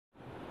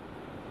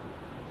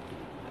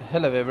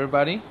Hello,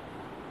 everybody.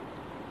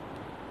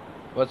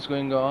 What's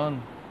going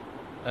on?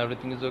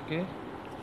 Everything is okay?